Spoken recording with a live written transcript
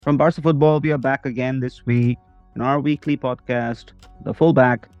From Barca Football, we are back again this week in our weekly podcast, The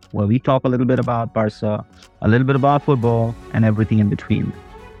Fullback, where we talk a little bit about Barca, a little bit about football, and everything in between.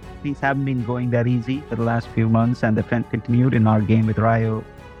 Things haven't been going that easy for the last few months, and the trend continued in our game with Rayo.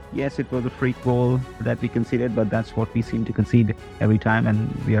 Yes, it was a freak goal that we conceded, but that's what we seem to concede every time,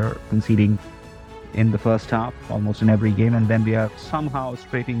 and we are conceding in the first half almost in every game, and then we are somehow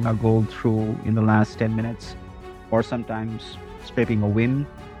scraping a goal through in the last 10 minutes, or sometimes scraping a win.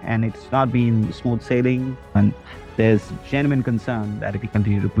 And it's not been smooth sailing, and there's genuine concern that if we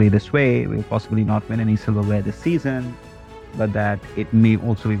continue to play this way, we'll possibly not win any silverware this season, but that it may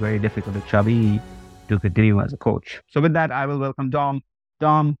also be very difficult for Xavi to continue as a coach. So with that, I will welcome Dom.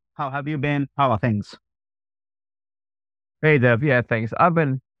 Dom, how have you been? How are things? Hey Dev, yeah, thanks.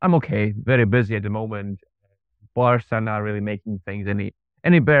 I'm okay. Very busy at the moment. Bars are not really making things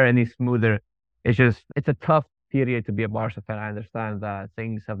any better, any smoother. It's a tough period to be a Barca fan. I understand that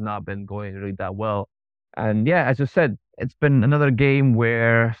things have not been going really that well. And yeah, as you said, it's been another game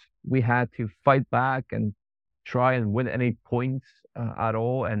where we had to fight back and try and win any points at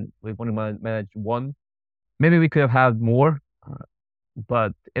all, and we've only managed one. Maybe we could have had more,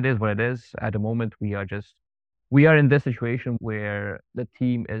 but it is what it is. At the moment, we are in this situation where the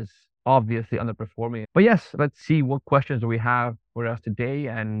team is obviously underperforming. But yes, let's see what questions do we have for us today,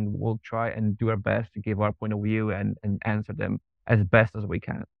 and we'll try and do our best to give our point of view and answer them as best as we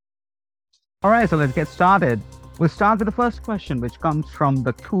can. All right, so let's get started. We'll start with the first question, which comes from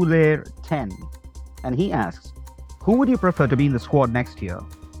the Cooler 10. And he asks, who would you prefer to be in the squad next year,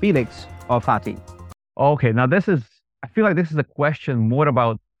 Felix or Fatih? Okay, now I feel like this is a question more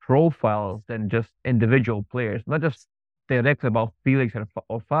about profiles than just individual players, not just directly about Felix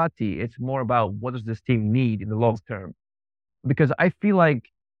or Fati. It's more about what does this team need in the long term. Because I feel like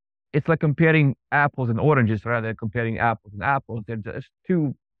it's like comparing apples and oranges rather than comparing apples and apples. They're just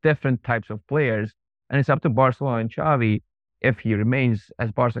two different types of players. And it's up to Barcelona and Xavi, if he remains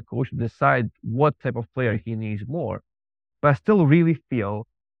as Barca coach, to decide what type of player he needs more. But I still really feel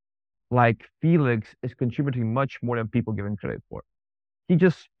like Felix is contributing much more than people give him credit for. He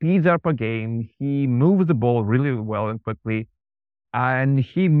just speeds up a game. He moves the ball really well and quickly, and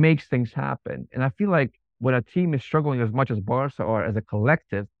he makes things happen. And I feel like when a team is struggling as much as Barca or as a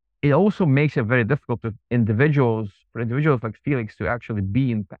collective, it also makes it very difficult for individuals like Felix to actually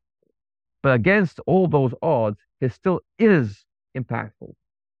be impactful. But against all those odds, he still is impactful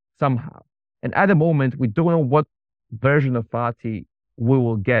somehow. And at the moment, we don't know what version of Fati we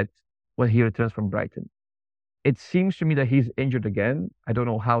will get when he returns from Brighton. It seems to me that he's injured again. I don't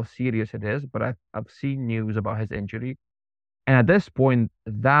know how serious it is, but I've seen news about his injury. And at this point,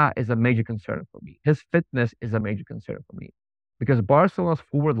 that is a major concern for me. His fitness is a major concern for me because Barcelona's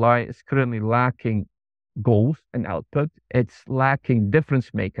forward line is currently lacking goals and output. It's lacking difference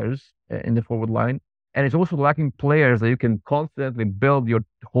makers in the forward line. And it's also lacking players that you can confidently build your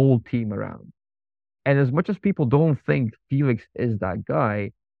whole team around. And as much as people don't think Felix is that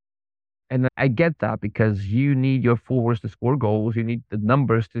guy, and I get that because you need your forwards to score goals. You need the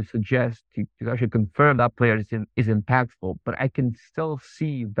numbers to suggest to actually confirm that player is impactful. But I can still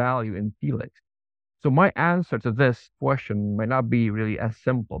see value in Felix. So my answer to this question might not be really as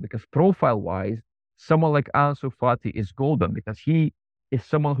simple because profile wise, someone like Ansu Fati is golden because he is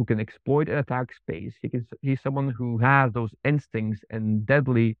someone who can exploit and attack space. He's someone who has those instincts and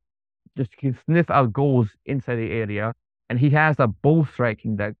deadly just can sniff out goals inside the area, and he has that ball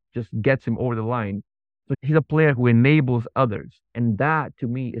striking that just gets him over the line. So he's a player who enables others, and that to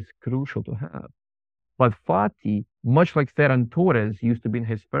me is crucial to have. But Fati, much like Ferran Torres used to be in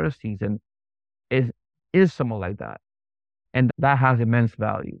his first season, is is someone like that, and that has immense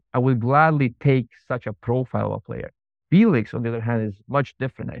value. I would gladly take such a profile of a player. Felix, on the other hand, is much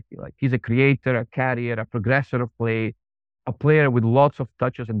different. I feel like he's a creator, a carrier, a progressor of play, a player with lots of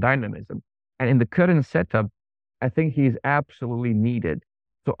touches and dynamism. And in the current setup, I think he is absolutely needed.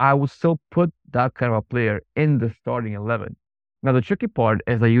 So I would still put that kind of a player in the starting 11. Now, the tricky part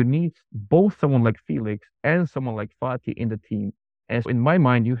is that you need both someone like Felix and someone like Fati in the team. And so in my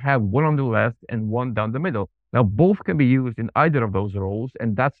mind, you have one on the left and one down the middle. Now, both can be used in either of those roles,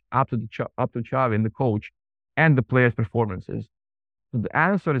 and that's up to Xavi and the coach and the players' performances. So the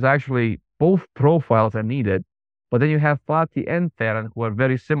answer is actually both profiles are needed, but then you have Fati and Ferran who are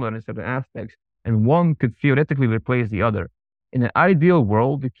very similar in certain aspects, and one could theoretically replace the other. In an ideal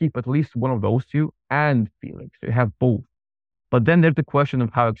world, you keep at least one of those two and Felix. So you have both. But then there's the question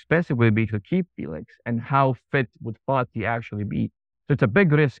of how expensive will it be to keep Felix and how fit would Fati actually be. So it's a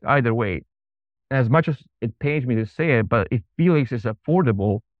big risk either way. As much as it pains me to say it, but if Felix is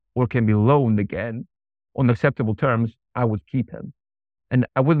affordable or can be loaned again on acceptable terms, I would keep him. And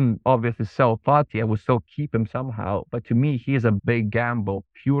I wouldn't obviously sell Fati. I would still keep him somehow. But to me, he is a big gamble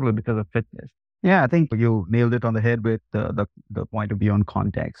purely because of fitness. Yeah, I think you nailed it on the head with the point of view on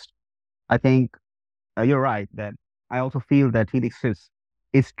context. I think you're right that I also feel that Felix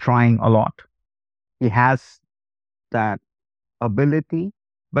is trying a lot. He has that ability,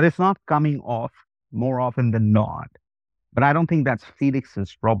 but it's not coming off more often than not. But I don't think that's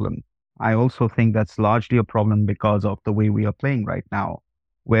Felix's problem. I also think that's largely a problem because of the way we are playing right now,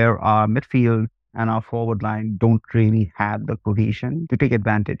 where our midfield and our forward line don't really have the cohesion to take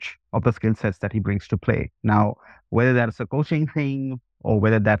advantage of the skill sets that he brings to play. Now, whether that's a coaching thing or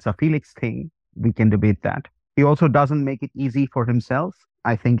whether that's a Felix thing, we can debate that. He also doesn't make it easy for himself,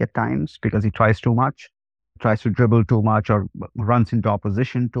 I think, at times, because he tries too much, tries to dribble too much, or runs into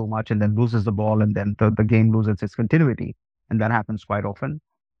opposition too much and then loses the ball, and then the game loses its continuity. And that happens quite often.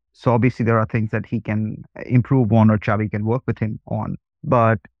 So obviously there are things that he can improve on or Xavi can work with him on.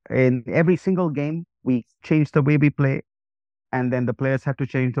 But in every single game, we change the way we play, and then the players have to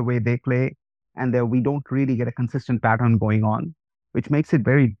change the way they play, and then we don't really get a consistent pattern going on, which makes it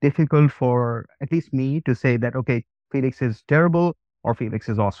very difficult for at least me to say that, okay, Felix is terrible or Felix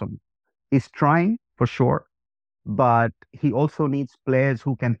is awesome. He's trying for sure, but he also needs players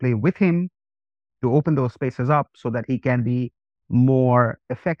who can play with him to open those spaces up so that he can be more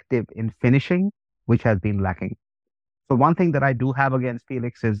effective in finishing, which has been lacking. So one thing that I do have against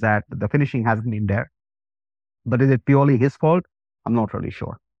Felix is that the finishing hasn't been there. But is it purely his fault? I'm not really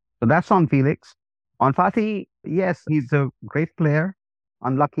sure. So that's on Felix. On Fatih, yes, he's a great player.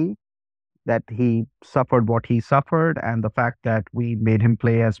 Unlucky that he suffered what he suffered, and the fact that we made him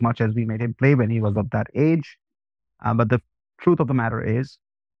play as much as we made him play when he was of that age. But the truth of the matter is,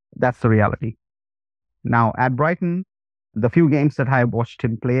 that's the reality. Now, at Brighton, the few games that I watched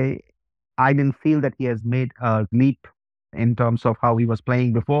him play, I didn't feel that he has made a leap in terms of how he was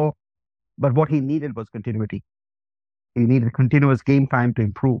playing before. But what he needed was continuity. He needed continuous game time to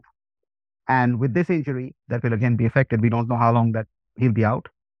improve. And with this injury, that will again be affected. We don't know how long that he'll be out,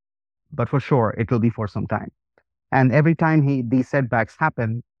 but for sure it will be for some time. And every time these setbacks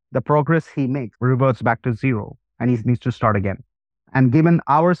happen, the progress he makes reverts back to zero, and he needs to start again. And given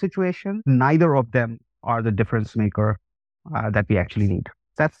our situation, neither of them are the difference maker that we actually need.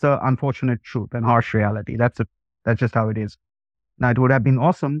 That's the unfortunate truth and harsh reality. That's just how it is. Now, it would have been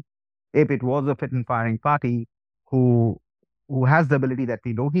awesome if it was a fit and firing party who who has the ability that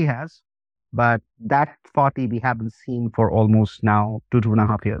we know he has, but that party we haven't seen for almost now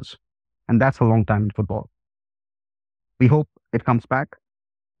 2.5 years, and that's a long time in football. We hope it comes back,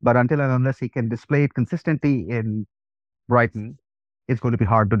 but until and unless he can display it consistently in Brighton, it's going to be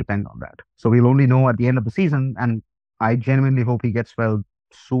hard to depend on that. So we'll only know at the end of the season, and I genuinely hope he gets well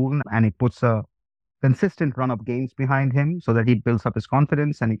soon and he puts a consistent run of games behind him so that he builds up his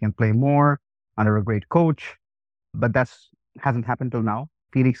confidence and he can play more under a great coach. But that's hasn't happened till now.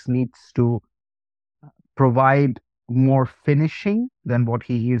 Felix needs to provide more finishing than what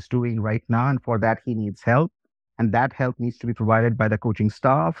he is doing right now, and for that he needs help. And that help needs to be provided by the coaching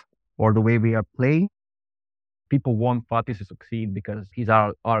staff or the way we are playing. People want Fati to succeed because he's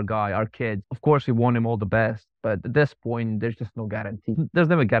our guy, our kid. Of course, we want him all the best, but at this point, there's just no guarantee. There's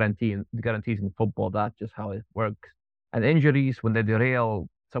never guarantees in football. That's just how it works. And injuries, when they derail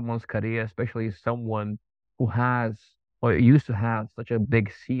someone's career, especially someone who has or used to have such a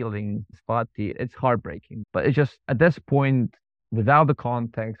big ceiling, as Fati, it's heartbreaking. But it's just at this point, without the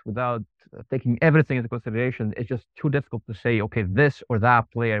context, without taking everything into consideration, it's just too difficult to say, okay, this or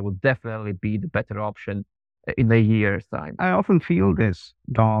that player will definitely be the better option in a year's time. I often feel this,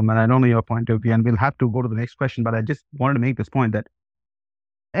 Dom, and I don't know your point of view, and we'll have to go to the next question, but I just wanted to make this point that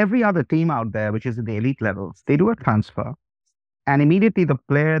every other team out there, which is in the elite levels, they do a transfer, and immediately the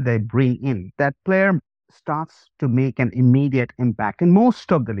player they bring in, that player starts to make an immediate impact in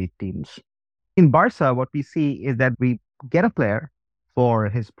most of the league teams. In Barca, what we see is that we get a player for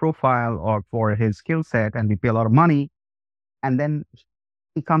his profile or for his skill set, and we pay a lot of money, and then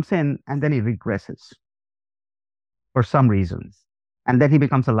he comes in and then he regresses for some reasons, and then he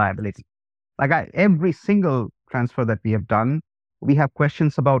becomes a liability. Every single transfer that we have done, we have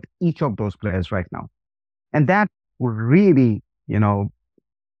questions about each of those players right now, and that really,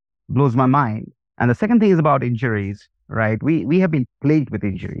 blows my mind. And the second thing is about injuries, right? We have been plagued with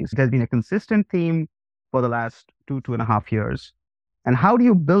injuries. It has been a consistent theme for the last 2.5 years. And how do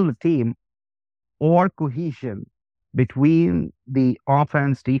you build a team or cohesion between the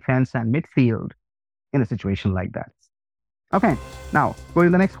offense, defense, and midfield in a situation like that? Okay, now going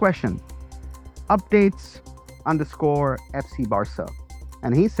to the next question. Updates _ FC Barca.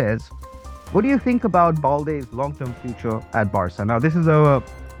 And he says, What do you think about Balde's long-term future at Barca? Now, this is a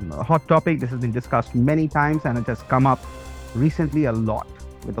hot topic. This has been discussed many times, and it has come up recently a lot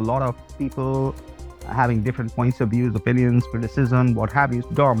with a lot of people having different points of views, opinions, criticism, what have you.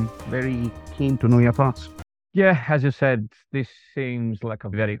 Dom, very keen to know your thoughts. Yeah, as you said, this seems like a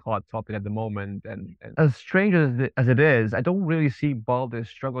very hot topic at the moment, and as strange as it is, I don't really see Balde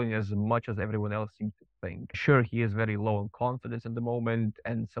struggling as much as everyone else seems to think. Sure, he is very low on confidence at the moment,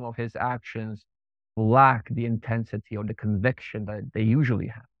 and some of his actions lack the intensity or the conviction that they usually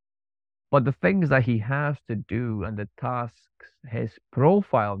have. But the things that he has to do and the tasks his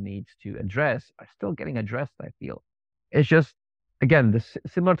profile needs to address are still getting addressed, I feel. It's just, again, this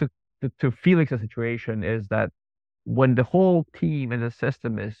similar to Felix's situation is that when the whole team and the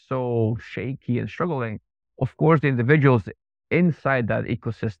system is so shaky and struggling, of course, the individuals inside that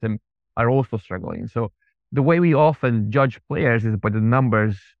ecosystem are also struggling. So the way we often judge players is by the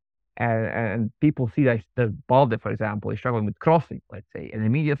numbers, and people see that the Balde, for example, is struggling with crossing, let's say, and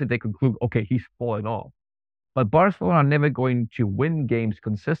immediately they conclude, okay, he's falling off. But Barcelona are never going to win games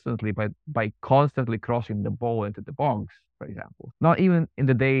consistently by constantly crossing the ball into the box, for example. Not even in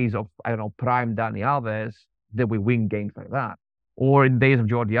the days of, I don't know, prime Dani Alves did we win games like that. Or in days of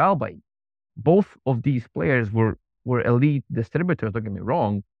Jordi Alba. Both of these players were elite distributors, don't get me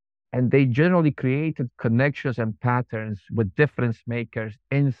wrong, and they generally created connections and patterns with difference makers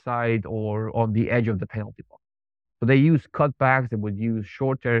inside or on the edge of the penalty box. So they use cutbacks, they would use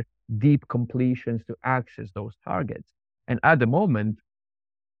shorter, deep completions to access those targets. And at the moment,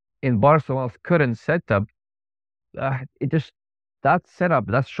 in Barcelona's current setup, it just that setup,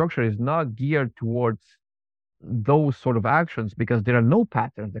 that structure is not geared towards those sort of actions because there are no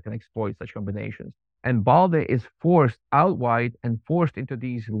patterns that can exploit such combinations. And Balde is forced out wide and forced into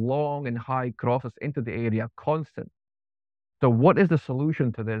these long and high crosses into the area constant. So what is the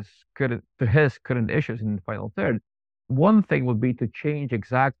solution to his current issues in the final third? One thing would be to change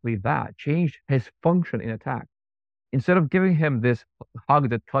exactly that, change his function in attack. Instead of giving him this hug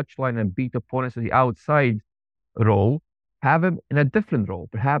the touchline and beat opponents to the outside role, have him in a different role,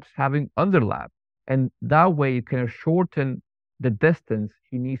 perhaps having underlap. And that way you can shorten the distance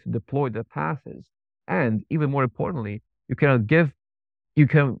he needs to deploy the passes. And even more importantly, this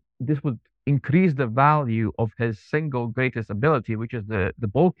would increase the value of his single greatest ability, which is the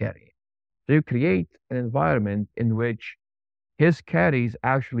ball carry. So you create an environment in which his carries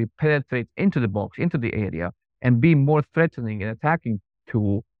actually penetrate into the box, into the area, and be more threatening and attacking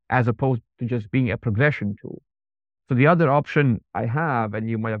tool as opposed to just being a progression tool. So the other option I have, and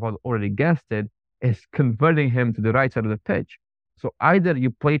you might have already guessed it, is converting him to the right side of the pitch. So either you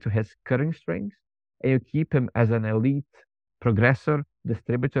play to his current strengths and you keep him as an elite progressor,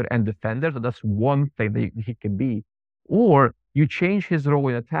 distributor, and defender. So that's one thing that he can be. Or you change his role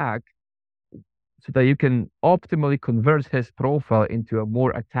in attack so that you can optimally convert his profile into a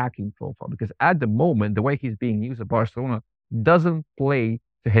more attacking profile. Because at the moment, the way he's being used at Barcelona doesn't play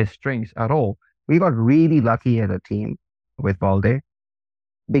to his strengths at all. We got really lucky as a team with Balde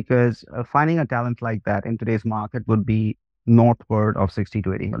because finding a talent like that in today's market would be northward of 60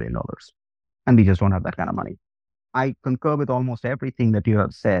 to 80 million dollars. And we just don't have that kind of money. I concur with almost everything that you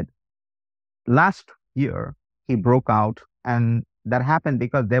have said. Last year, he broke out, and that happened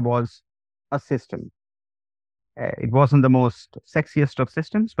because there was a system. It wasn't the most sexiest of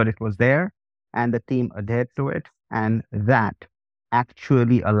systems, but it was there, and the team adhered to it. And that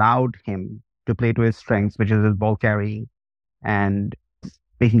actually allowed him to play to his strengths, which is his ball carrying and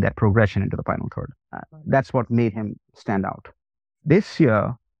making that progression into the final third. That's what made him stand out. This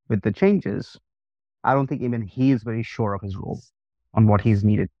year, with the changes, I don't think even he is very sure of his role on what he's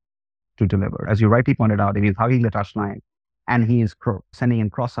needed to deliver. As you rightly pointed out, if he's hugging the touchline and he is sending in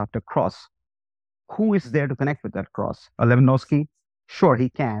cross after cross, who is there to connect with that cross? A Lewandowski? Sure, he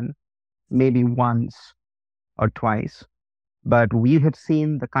can, maybe once or twice, but we have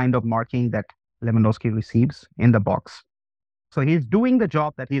seen the kind of marking that Lewandowski receives in the box. So he's doing the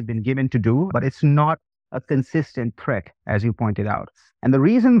job that he's been given to do, but it's not a consistent threat, as you pointed out. And the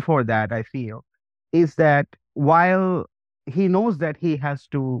reason for that, I feel, is that while he knows that he has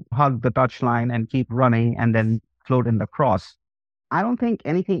to hug the touchline and keep running and then float in the cross, I don't think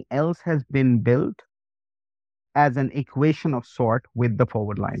anything else has been built as an equation of sort with the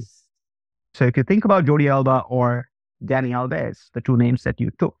forward line. So if you think about Jordi Alba or Dani Alves, the two names that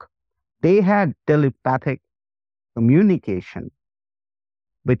you took, they had telepathic communication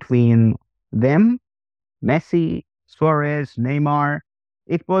between them, Messi, Suarez, Neymar.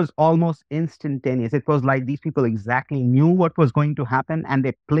 It was almost instantaneous. It was like these people exactly knew what was going to happen and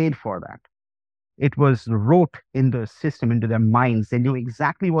they played for that. It was wrote in the system, into their minds. They knew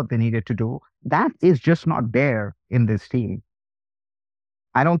exactly what they needed to do. That is just not there in this team.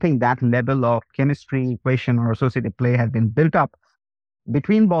 I don't think that level of chemistry, equation, or associative play has been built up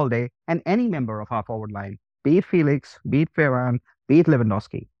between Balde and any member of our forward line, be it Felix, be it Ferran, be it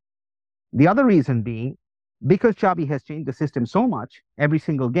Lewandowski. The other reason being because Xavi has changed the system so much every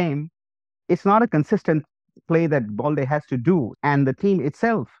single game, it's not a consistent play that Balde has to do, and the team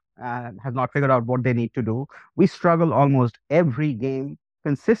itself has not figured out what they need to do. We struggle almost every game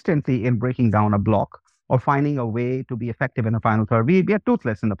consistently in breaking down a block or finding a way to be effective in the final third. We are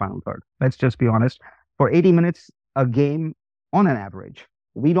toothless in the final third. Let's just be honest. For 80 minutes a game, on an average,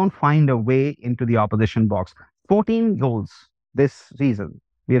 we don't find a way into the opposition box. 14 goals this season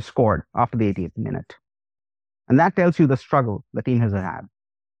we have scored after the 80th minute. And that tells you the struggle the team has had.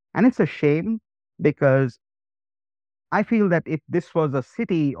 And it's a shame because I feel that if this was a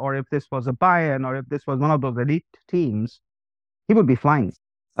City or if this was a Bayern or if this was one of those elite teams, he would be flying.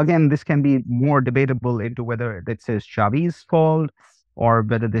 Again, this can be more debatable into whether this is Xavi's fault or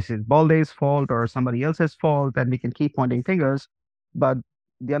whether this is Balde's fault or somebody else's fault, and we can keep pointing fingers. But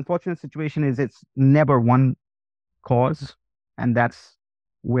the unfortunate situation is it's never one cause, and that's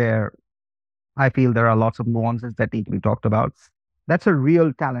where I feel there are lots of nuances that need to be talked about. That's a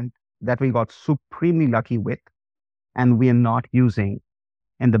real talent that we got supremely lucky with, and we are not using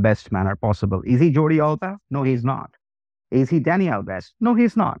in the best manner possible. Is he Jordi Alba? No, he's not. Is he Dani Alves? No,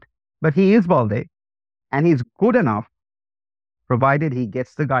 he's not. But he is Balde, and he's good enough, provided he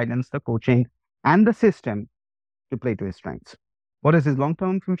gets the guidance, the coaching, and the system to play to his strengths. What is his long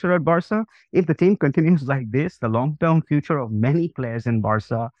term future at Barca? If the team continues like this, the long term future of many players in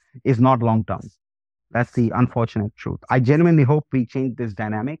Barca is not long term. That's the unfortunate truth. I genuinely hope we change this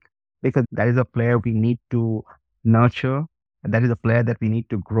dynamic because that is a player we need to nurture. And that is a player that we need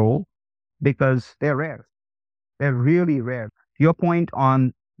to grow because they're rare. They're really rare. To your point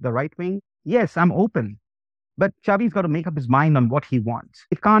on the right wing, yes, I'm open. But Xavi's got to make up his mind on what he wants.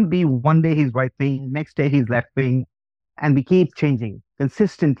 It can't be one day he's right wing, next day he's left wing, and we keep changing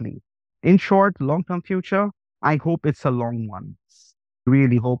consistently. In short, long term future, I hope it's a long one.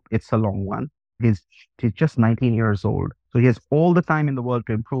 Really hope it's a long one. He's, he's just 19 years old. So he has all the time in the world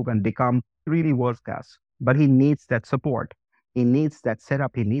to improve and become really world class. But he needs that support. He needs that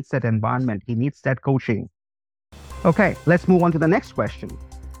setup. He needs that environment. He needs that coaching. Okay, let's move on to the next question,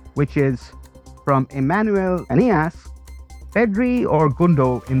 which is from Emmanuel. And he asks, Pedri or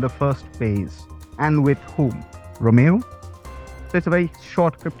Gundo in the first phase? And with whom? Romeo? So it's a very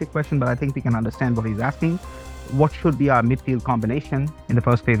short, cryptic question, but I think we can understand what he's asking. What should be our midfield combination in the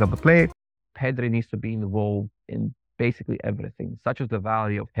first phase of the play? Pedri needs to be involved in basically everything, such as the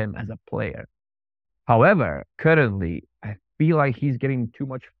value of him as a player. However, currently, I feel like he's getting too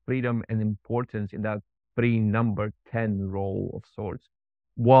much freedom and importance in that free number 10 role of sorts.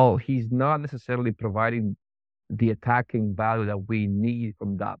 While he's not necessarily providing the attacking value that we need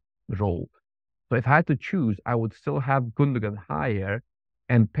from that role. So if I had to choose, I would still have Gundogan higher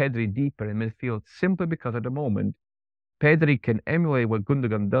and Pedri deeper in midfield simply because at the moment, Pedri can emulate what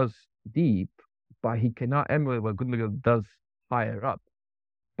Gundogan does deep, but he cannot emulate what Gundogan does higher up.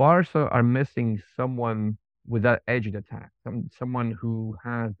 Barca are missing someone with that edge in attack, someone who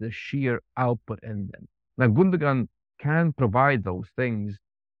has the sheer output in them. Now, Gundogan can provide those things,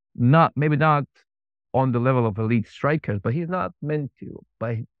 maybe not on the level of elite strikers, but he's not meant to.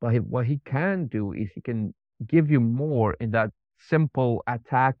 But what he can do is he can give you more in that simple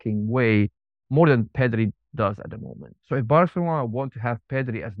attacking way, more than Pedri does at the moment. So if Barcelona want to have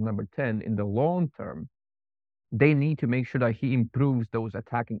Pedri as number 10 in the long term, they need to make sure that he improves those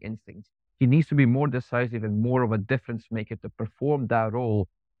attacking instincts. He needs to be more decisive and more of a difference maker to perform that role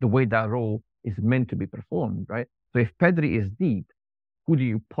the way that role is meant to be performed, right? So if Pedri is deep, who do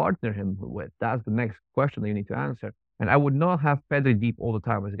you partner him with? That's the next question that you need to answer. And I would not have Pedri deep all the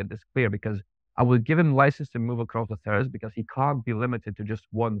time, let's get this clear, because I would give him license to move across the thirds because he can't be limited to just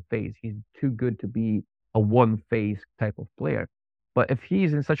one phase. He's too good to be a one phase type of player. But if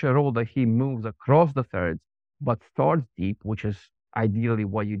he's in such a role that he moves across the thirds, but starts deep, which is ideally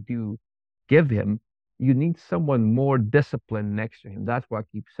what you do give him, you need someone more disciplined next to him. That's what I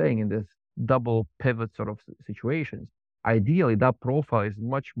keep saying in this double pivot sort of situations. Ideally, that profile is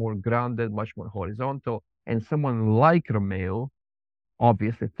much more grounded, much more horizontal, and someone like Romeo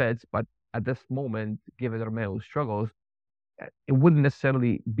obviously fits, but at this moment, given Romeo's struggles, it wouldn't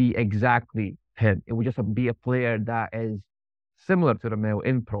necessarily be exactly him. It would just be a player that is similar to Romeo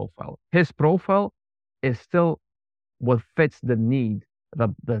in profile. His profile is still what fits the need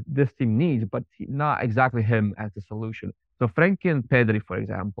that this team needs, but not exactly him as the solution. So Frenkie and Pedri, for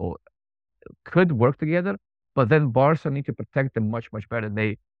example, could work together, but then Barca need to protect them much, much better than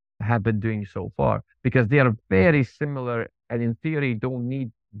they have been doing so far because they are very similar and in theory don't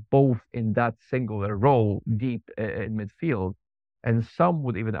need both in that singular role deep in midfield. And some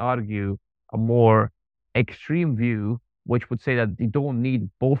would even argue a more extreme view, which would say that you don't need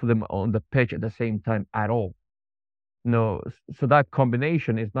both of them on the pitch at the same time at all. No, so that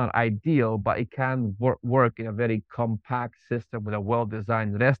combination is not ideal, but it can work in a very compact system with a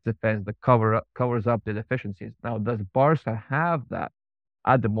well-designed rest defense that covers up the deficiencies. Now, does Barca have that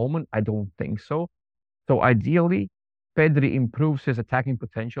at the moment? I don't think so. So ideally, Pedri improves his attacking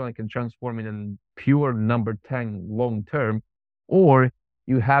potential and can transform in a pure number 10 long term, or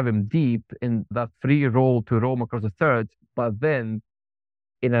you have him deep in that free role to roam across the third, but then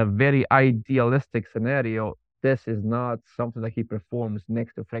in a very idealistic scenario, this is not something that he performs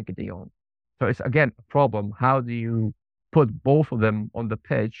next to Frenkie de Jong. So it's again a problem. How do you put both of them on the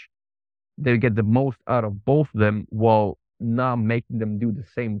pitch? They get the most out of both of them while not making them do the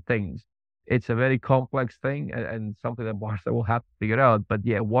same things. It's a very complex thing and something that Barca will have to figure out. But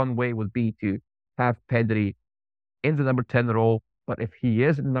yeah, one way would be to have Pedri in the number 10 role. But if he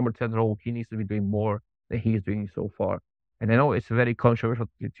is in the number 10 role, he needs to be doing more than he's doing so far. And I know it's very controversial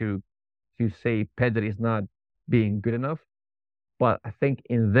to say Pedri is not being good enough, but I think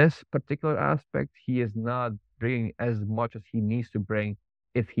in this particular aspect, he is not bringing as much as he needs to bring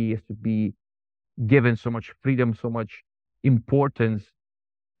if he is to be given so much freedom, so much importance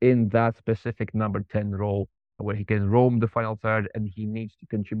in that specific number 10 role where he can roam the final third and he needs to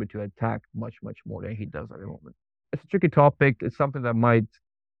contribute to attack much, much more than he does at the moment. It's a tricky topic. It's something that might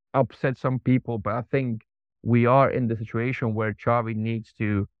upset some people, but I think we are in the situation where Xavi needs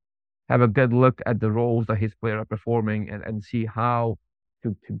to have a good look at the roles that his players are performing and see how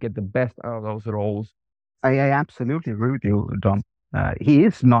to get the best out of those roles. I absolutely agree with you, Dom. He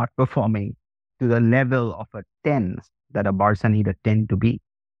is not performing to the level of a 10 that a Barca need a 10 to be.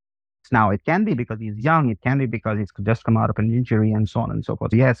 Now, it can be because he's young, it can be because he's just come out of an injury and so on and so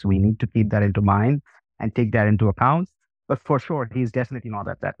forth. Yes, we need to keep that into mind and take that into account. But for sure, he's definitely not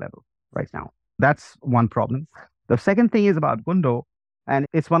at that level right now. That's one problem. The second thing is about Gundo, and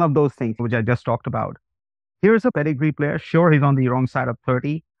it's one of those things which I just talked about. Here's a pedigree player. Sure, he's on the wrong side of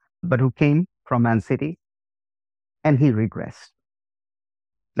 30, but who came from Man City and he regressed.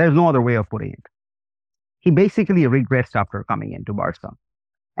 There's no other way of putting it. He basically regressed after coming into Barca.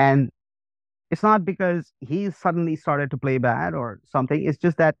 And it's not because he suddenly started to play bad or something. It's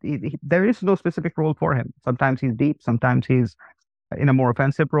just that there is no specific role for him. Sometimes he's deep, sometimes he's in a more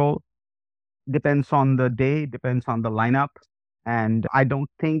offensive role. Depends on the day, depends on the lineup. And I don't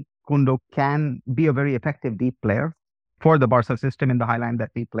think Kundo can be a very effective deep player for the Barca system in the high line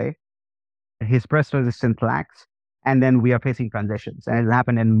that we play. His press resistance lacks. And then we are facing transitions. And it's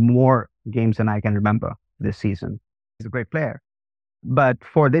happened in more games than I can remember this season. He's a great player. But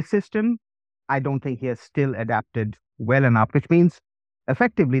for this system, I don't think he has still adapted well enough, which means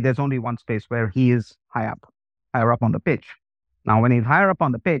effectively there's only one space where he is higher up on the pitch. Now, when he's higher up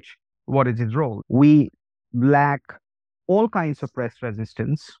on the pitch, what is his role? We lack all kinds of press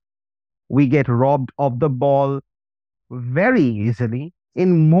resistance. We get robbed of the ball very easily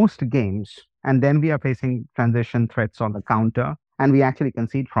in most games. And then we are facing transition threats on the counter, and we actually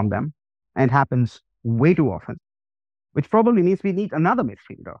concede from them. And it happens way too often, which probably means we need another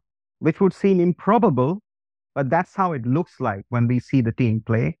midfielder, which would seem improbable, but that's how it looks like when we see the team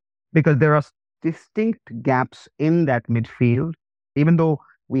play, because there are distinct gaps in that midfield, even though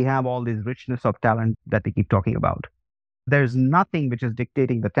we have all this richness of talent that we keep talking about. There's nothing which is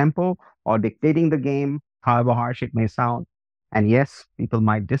dictating the tempo or dictating the game, however harsh it may sound. And yes, people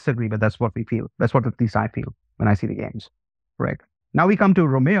might disagree, but that's what we feel. That's what at least I feel when I see the games. Correct. Now we come to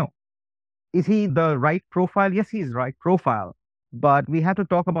Romeo. Is he the right profile? Yes, he is right profile. But we have to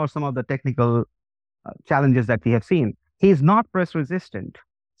talk about some of the technical challenges that we have seen. He's not press resistant.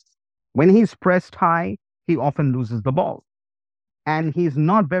 When he's pressed high, he often loses the ball. And he's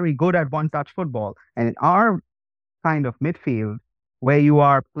not very good at one-touch football. And in our kind of midfield, where you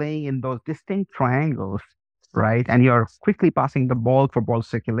are playing in those distinct triangles, right? And you're quickly passing the ball for ball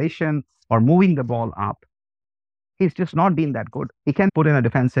circulation or moving the ball up. He's just not been that good. He can put in a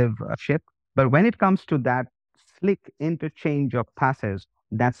defensive shift, but when it comes to that slick interchange of passes,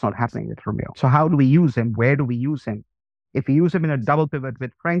 that's not happening with Romeo. So how do we use him? Where do we use him? If we use him in a double pivot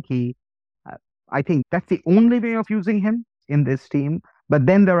with Frenkie, I think that's the only way of using him in this team. But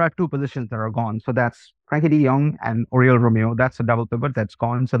then there are two positions that are gone. So that's Frenkie de Jong and Oriol Romeo. That's a double pivot that's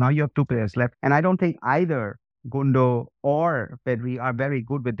gone. So now you have two players left. And I don't think either Gundo or Pedri are very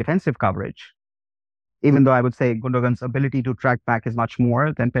good with defensive coverage. Even though I would say Gundogan's ability to track back is much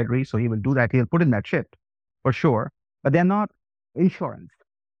more than Pedri, so he will do that. He'll put in that shift for sure, but they're not insurance.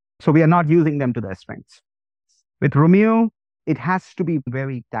 So we are not using them to their strengths. With Romeo, it has to be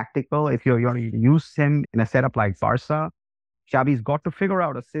very tactical. If you're going to use him in a setup like Barca, Xavi's got to figure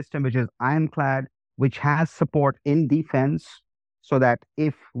out a system which is ironclad, which has support in defense, so that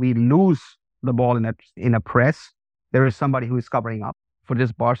if we lose the ball in a press, there is somebody who is covering up. For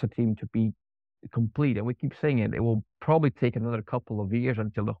this Barca team to be complete, and we keep saying it, it will probably take another couple of years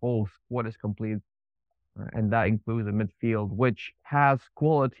until the whole squad is complete, and that includes the midfield, which has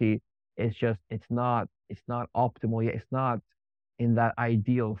quality. It's just it's not optimal yet. It's not in that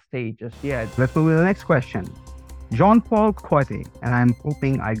ideal state just yet. Let's move to the next question. Jean Paul Coite, and I'm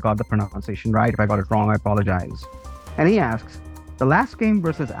hoping I got the pronunciation right. If I got it wrong, I apologize. And he asks, the last game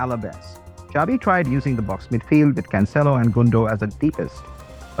versus Alaves, Xavi tried using the box midfield with Cancelo and Gundo as the deepest.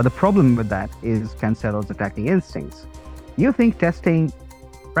 But the problem with that is Cancelo's attacking instincts. You think testing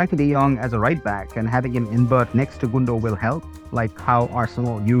Frankie de Jong as a right back and having him invert next to Gundo will help, like how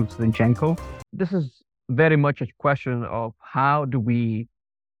Arsenal used Zinchenko? This is very much a question of how do we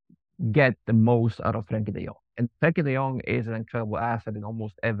get the most out of Frankie de Jong. And Frankie de Jong is an incredible asset in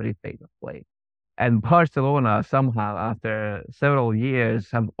almost every phase of play. And Barcelona somehow, after several years,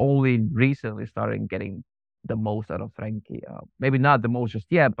 have only recently started getting the most out of Frankie. Maybe not the most just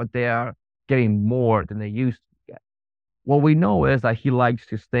yet, but they are getting more than they used to get. What we know is that he likes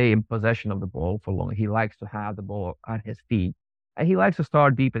to stay in possession of the ball for long. He likes to have the ball at his feet, and he likes to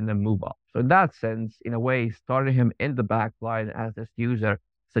start deep and then move up. So in that sense, in a way, starting him in the back line, as this user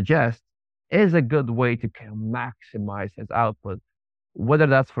suggests, is a good way to kind of maximize his output. Whether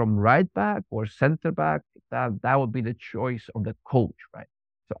that's from right back or center back, that would be the choice of the coach, right?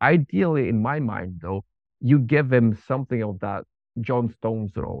 So ideally, in my mind, though, you give him something of that John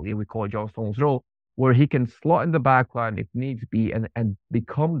Stones role, we call it John Stones role, where he can slot in the back line if needs be and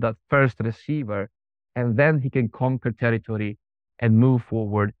become that first receiver, and then he can conquer territory and move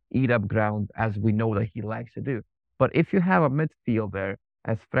forward, eat up ground, as we know that he likes to do. But if you have a midfielder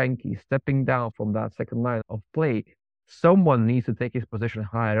as Frenkie stepping down from that second line of play, someone needs to take his position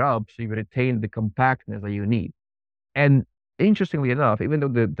higher up so you retain the compactness that you need. And interestingly enough, even though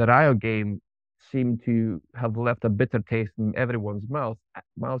the Rayo game seemed to have left a bitter taste in everyone's mouth,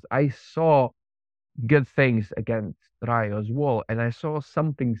 I saw good things against Rayo as well. And I saw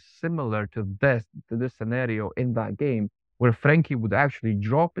something similar to this scenario in that game, where Frenkie would actually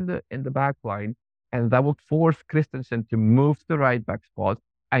drop in the back line, and that would force Christensen to move to the right back spot,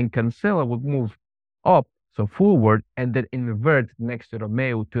 and Cancelo would move up, so forward, and then invert next to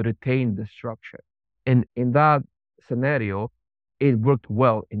Romeo to retain the structure. And in that scenario, it worked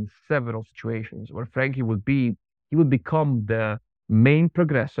well in several situations where he would become the main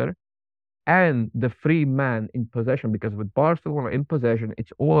progressor and the free man in possession, because with Barcelona in possession,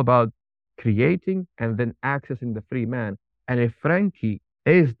 it's all about creating and then accessing the free man. And if Frenkie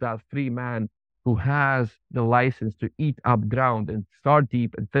is that free man who has the license to eat up ground and start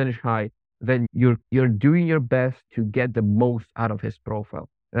deep and finish high, then you're doing your best to get the most out of his profile.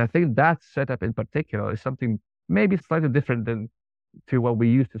 And I think that setup in particular is something maybe slightly different than to what we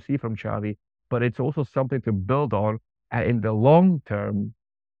used to see from Xavi, but it's also something to build on. And in the long term,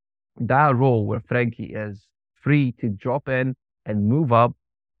 that role where Frenkie is free to drop in and move up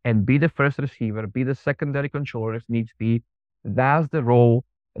and be the first receiver, be the secondary controller if needs be, that's the role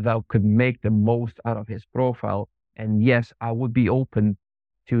that could make the most out of his profile. And yes, I would be open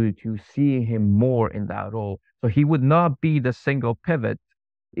to seeing him more in that role. So he would not be the single pivot,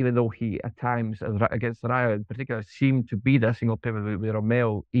 even though he at times against Rayo in particular seemed to be that single pivot with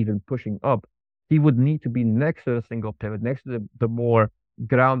Romeo even pushing up. He would need to be next to the single pivot, next to the more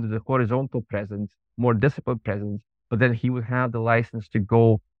grounded, the horizontal presence, more disciplined presence. But then he would have the license to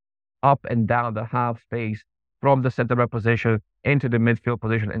go up and down the half space from the center back position into the midfield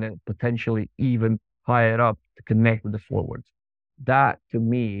position, and then potentially even higher up to connect with the forwards. That to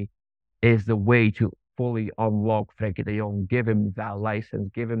me is the way to fully unlock Frenkie de Jong, give him that license,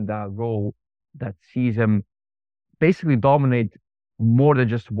 give him that role that sees him basically dominate more than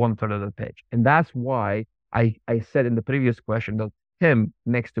just one third of the pitch. And that's why I said in the previous question that him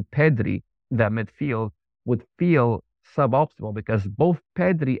next to Pedri, that midfield, would feel suboptimal, because both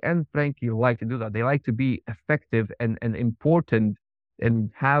Pedri and Frenkie like to do that. They like to be effective and important and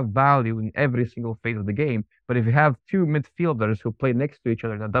have value in every single phase of the game. But if you have two midfielders who play next to each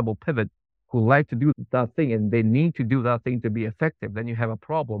other in a double pivot, who like to do that thing and they need to do that thing to be effective, then you have a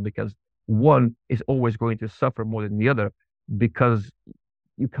problem, because one is always going to suffer more than the other, because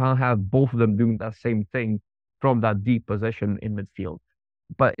you can't have both of them doing that same thing from that deep position in midfield.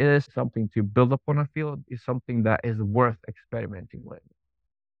 but it is something to build upon a field. It's something that is worth experimenting with.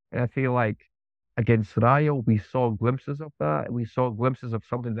 And I feel like against Rayo, we saw glimpses of that. We saw glimpses of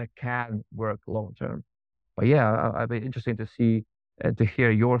something that can work long term. But yeah, I'd be interesting to see, to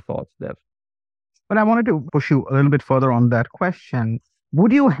hear your thoughts, Dev. But I wanted to push you a little bit further on that question.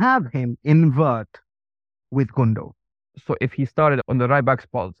 Would you have him invert with Gundo? So if he started on the right back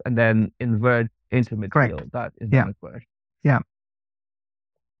spots and then invert into Correct. midfield, that is Yeah. not a question. Yeah.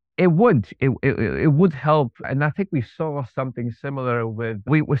 It would help, and I think we saw something similar with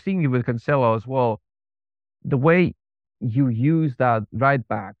we're seeing it with Cancelo as well. The way you use that right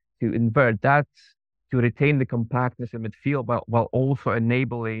back to invert, that's to retain the compactness in midfield, while also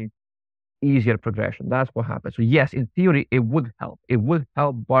enabling easier progression. That's what happens. So yes, in theory, it would help. It would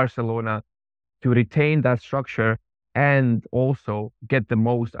help Barcelona to retain that structure and also get the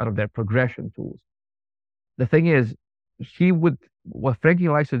most out of their progression tools. The thing is, what Frankie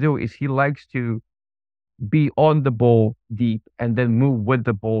likes to do is he likes to be on the ball deep and then move with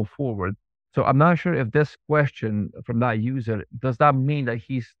the ball forward. So I'm not sure if this question from that user, does that mean that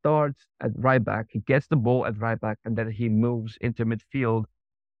he starts at right back, he gets the ball at right back, and then he moves into midfield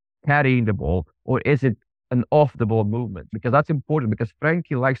carrying the ball, or is it an off the ball movement? Because that's important because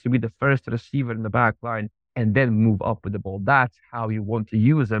Frankie likes to be the first receiver in the back line and then move up with the ball. That's how you want to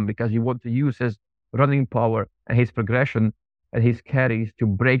use him because you want to use his running power and his progression and his carries to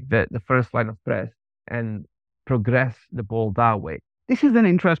break the first line of press and progress the ball that way. This is an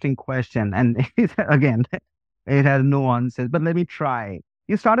interesting question. And again, it has no answers, but let me try.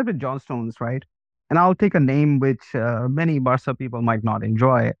 You started with John Stones, right? And I'll take a name which many Barca people might not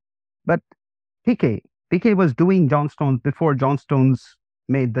enjoy. But PK, PK was doing John Stones before John Stones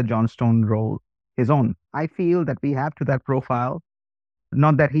made the John Stone role his own. I feel that we have to that profile,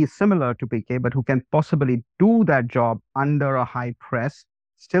 not that he's similar to PK, but who can possibly do that job under a high press,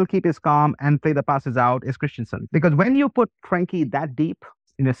 still keep his calm and play the passes out is Christensen. Because when you put Frankie that deep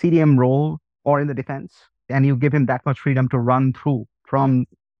in a CDM role or in the defense, and you give him that much freedom to run through from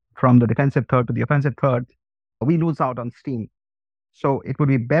the defensive third to the offensive third, we lose out on steam. So it would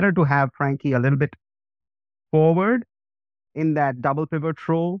be better to have Frankie a little bit forward in that double pivot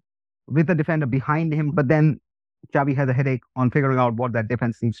role with the defender behind him. But then Xavi has a headache on figuring out what that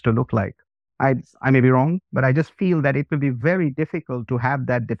defense needs to look like. I may be wrong, but I just feel that it will be very difficult to have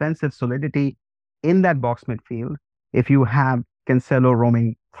that defensive solidity in that box midfield if you have Cancelo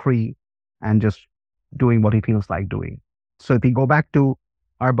roaming free and just doing what he feels like doing. So if we go back to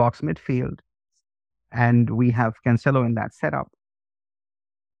our box midfield and we have Cancelo in that setup,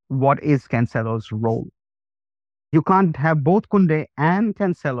 what is Cancelo's role? You can't have both Kunde and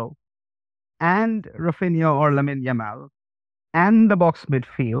Cancelo and Rafinha or Lamine Yamal and the box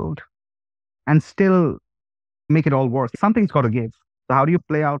midfield and still make it all work. Something's got to give. So how do you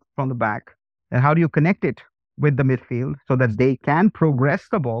play out from the back? And how do you connect it with the midfield so that they can progress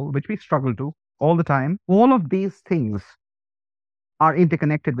the ball, which we struggle to all the time? All of these things are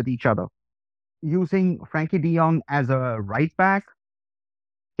interconnected with each other. Using Frankie de Jong as a right back,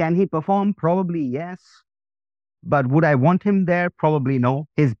 can he perform? Probably yes. But would I want him there? Probably no.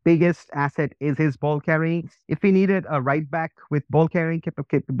 His biggest asset is his ball carrying. If we needed a right back with ball carrying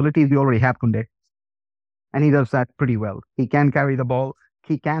capabilities, we already have Kunde. And he does that pretty well. He can carry the ball.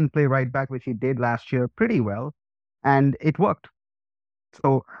 He can play right back, which he did last year pretty well. And it worked.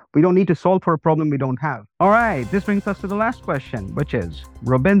 So we don't need to solve for a problem we don't have. All right, this brings us to the last question, which is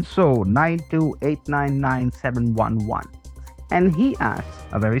Robinso928999711. And he asks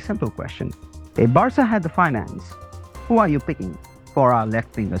a very simple question. If Barca had the finance, who are you picking for our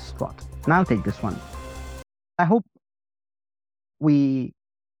left winger spot? And I'll take this one. I hope we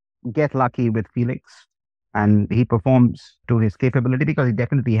get lucky with Felix and he performs to his capability because he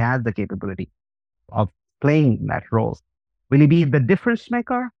definitely has the capability of playing that role. Will he be the difference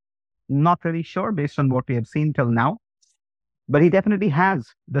maker? Not really sure based on what we have seen till now, but he definitely has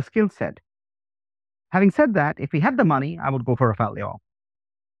the skill set. Having said that, if he had the money, I would go for Rafael Leao.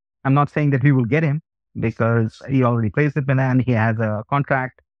 I'm not saying that we will get him because he already plays at Milan. He has a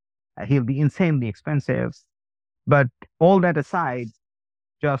contract. He'll be insanely expensive. But all that aside,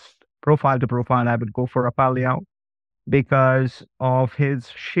 just profile to profile, I would go for Rafael Leao because of his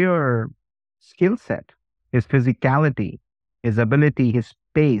sheer skill set, his physicality, his ability, his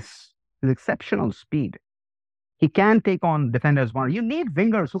pace, his exceptional speed. He can take on defenders. You need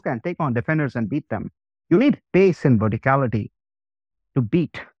wingers who can take on defenders and beat them. You need pace and verticality to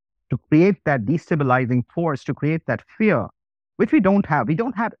beat, to create that destabilizing force, to create that fear, which we don't have. We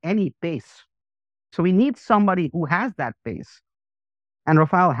don't have any pace. So we need somebody who has that pace. And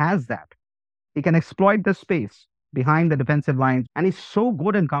Rafael has that. He can exploit the space. behind the defensive lines, and he's so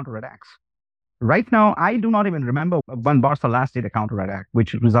good in counterattacks. Right now, I do not even remember when Barca last did a counterattack,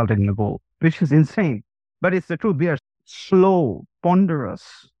 which resulted in a goal, which is insane. But it's the truth. We are slow, ponderous.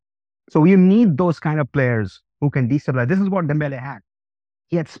 So you need those kind of players who can destabilize. This is what Dembele had.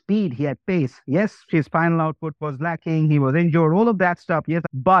 He had speed, he had pace. Yes, his final output was lacking. He was injured, all of that stuff. Yes,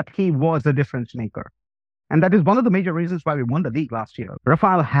 but he was a difference maker. And that is one of the major reasons why we won the league last year.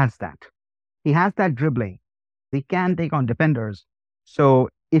 Rafael has that. He has that dribbling. He can take on defenders. So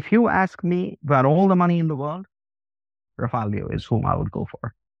if you ask me about all the money in the world, Rafael Leo is whom I would go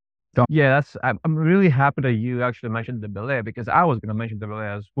for. Yeah, I'm really happy that you actually mentioned Dembele because I was going to mention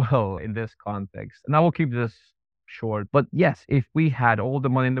Dembele as well in this context, and I will keep this short. But yes, if we had all the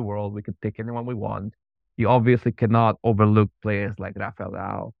money in the world, we could pick anyone we want. You obviously cannot overlook players like Rafael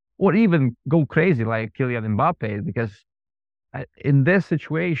Leao or even go crazy like Kylian Mbappe because in this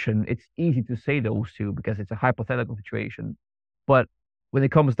situation, it's easy to say those two because it's a hypothetical situation. But when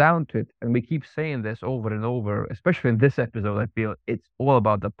it comes down to it, and we keep saying this over and over, especially in this episode, I feel it's all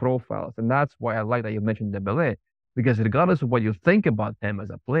about the profiles. And that's why I like that you mentioned Dembele, because regardless of what you think about him as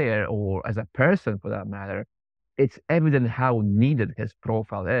a player or as a person for that matter, it's evident how needed his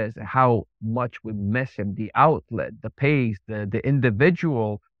profile is, and how much we miss him. The outlet, the pace, the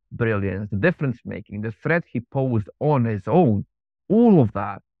individual brilliance, the difference making, the threat he posed on his own, all of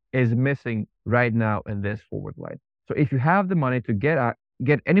that is missing right now in this forward line. So if you have the money to get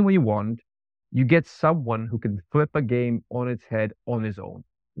anyone you want, you get someone who can flip a game on its head on his own.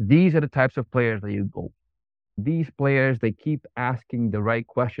 These are the types of players that you go. These players, they keep asking the right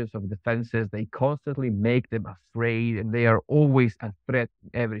questions of defenses. They constantly make them afraid, and they are always a threat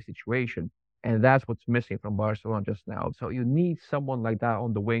in every situation. And that's what's missing from Barcelona just now. So you need someone like that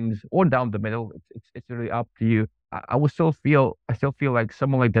on the wings or down the middle. It's really up to you. I still feel like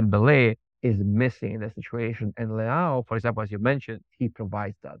someone like Dembele is missing in the situation. And Leao, for example, as you mentioned, he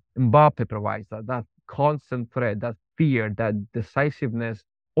provides that. Mbappe provides that constant threat, that fear, that decisiveness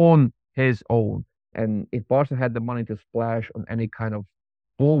on his own. And if Barca had the money to splash on any kind of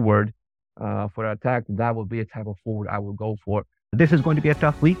forward for attack, that would be a type of forward I would go for. This is going to be a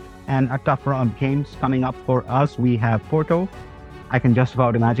tough week and a tough run of games coming up for us. We have Porto. I can just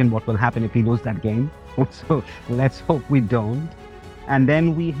about imagine what will happen if we lose that game. So let's hope we don't. And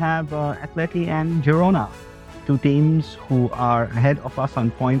then we have Atleti and Girona, two teams who are ahead of us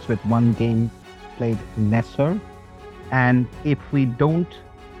on points with one game played lesser. And if we don't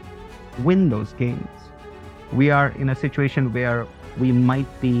win those games, we are in a situation where we might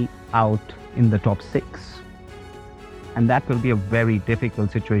be out in the top 6. And that will be a very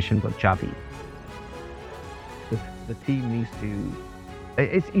difficult situation for Xavi. The team needs to,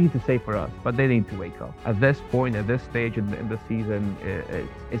 it's easy to say for us, but they need to wake up. At this point, at this stage in the season,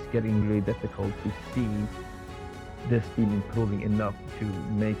 it's getting really difficult to see this team improving enough to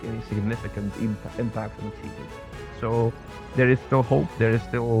make any significant impact on the season. So there is still hope. There is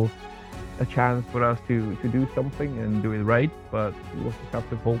still a chance for us to do something and do it right, but we'll just have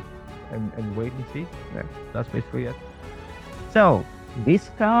to hope and wait and see. Yeah, that's basically it. So,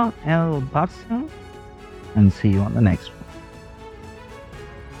 Visca el Barça, and see you on the next one.